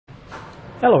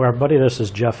Hello everybody, this is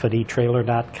Jeff at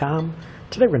etrailer.com.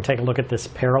 Today we're going to take a look at this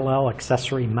parallel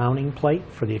accessory mounting plate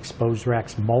for the exposed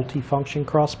rack's multi-function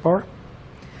crossbar.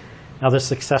 Now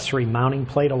this accessory mounting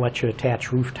plate will let you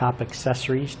attach rooftop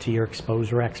accessories to your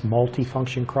exposed rack's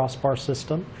multi-function crossbar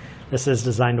system. This is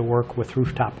designed to work with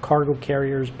rooftop cargo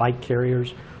carriers, bike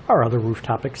carriers, or other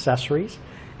rooftop accessories.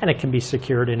 And it can be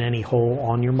secured in any hole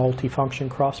on your multi-function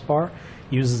crossbar.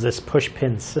 Uses this push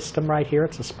pin system right here.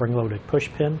 It's a spring-loaded push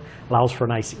pin. Allows for a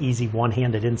nice, easy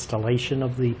one-handed installation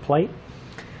of the plate.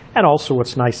 And also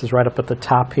what's nice is right up at the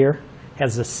top here,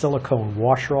 has this silicone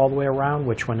washer all the way around,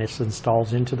 which when this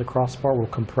installs into the crossbar will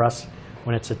compress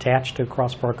when it's attached to the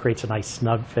crossbar, creates a nice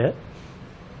snug fit.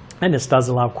 And this does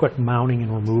allow quick mounting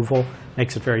and removal.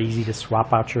 Makes it very easy to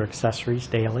swap out your accessories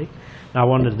daily. Now I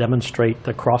wanted to demonstrate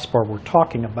the crossbar we're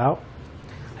talking about.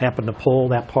 I happened to pull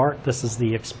that part. This is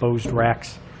the exposed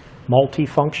rack's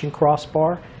multi-function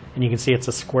crossbar. And you can see it's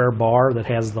a square bar that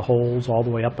has the holes all the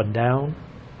way up and down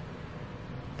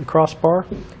the crossbar.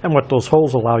 And what those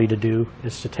holes allow you to do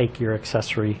is to take your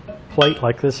accessory plate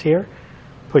like this here,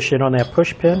 push it on that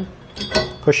push pin,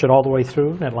 push it all the way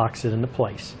through, and it locks it into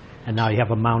place. And now you have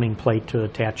a mounting plate to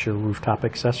attach your rooftop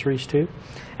accessories to.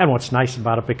 And what's nice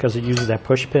about it, because it uses that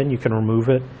push pin, you can remove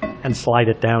it and slide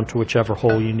it down to whichever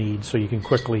hole you need, so you can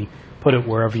quickly put it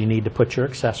wherever you need to put your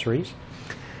accessories.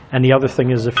 And the other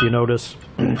thing is, if you notice,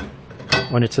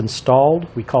 when it's installed,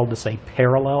 we call this a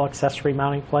parallel accessory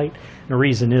mounting plate. And the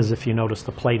reason is, if you notice,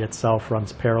 the plate itself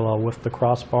runs parallel with the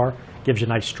crossbar, gives you a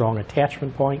nice strong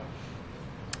attachment point.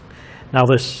 Now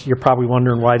this, you're probably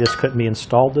wondering why this couldn't be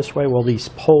installed this way. Well, these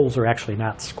poles are actually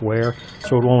not square,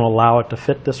 so it won't allow it to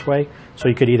fit this way. So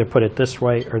you could either put it this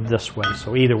way or this way.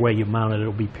 So either way you mount it,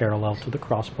 it'll be parallel to the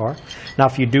crossbar. Now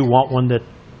if you do want one that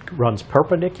runs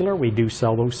perpendicular, we do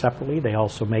sell those separately. They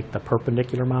also make the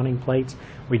perpendicular mounting plates.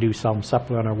 We do sell them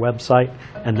separately on our website,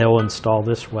 and they'll install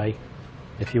this way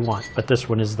if you want. But this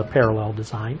one is the parallel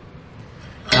design.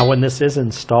 Now when this is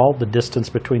installed, the distance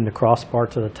between the crossbar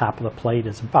to the top of the plate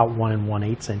is about 1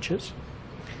 1/8 inches.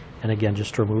 And again,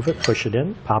 just to remove it, push it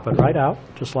in, pop it right out,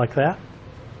 just like that.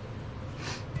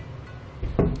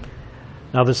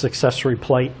 Now this accessory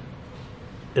plate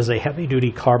is a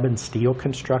heavy-duty carbon steel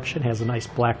construction, has a nice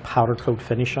black powder coat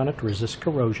finish on it to resist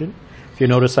corrosion. If you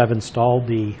notice, I've installed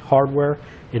the hardware.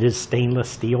 It is stainless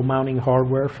steel mounting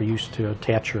hardware for use to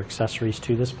attach your accessories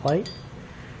to this plate.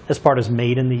 This part is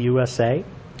made in the USA.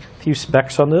 A few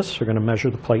specs on this. We're going to measure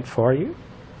the plate for you.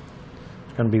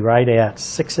 It's going to be right at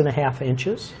 6.5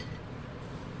 inches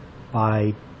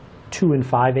by 2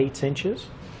 5/8 inches.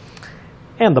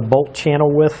 And the bolt channel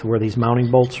width, where these mounting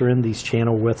bolts are in, these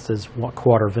channel widths is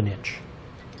 1/4 inch.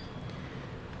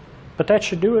 But that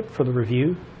should do it for the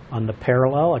review on the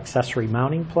parallel accessory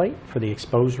mounting plate for the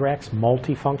exposed rack's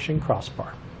multi-function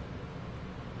crossbar.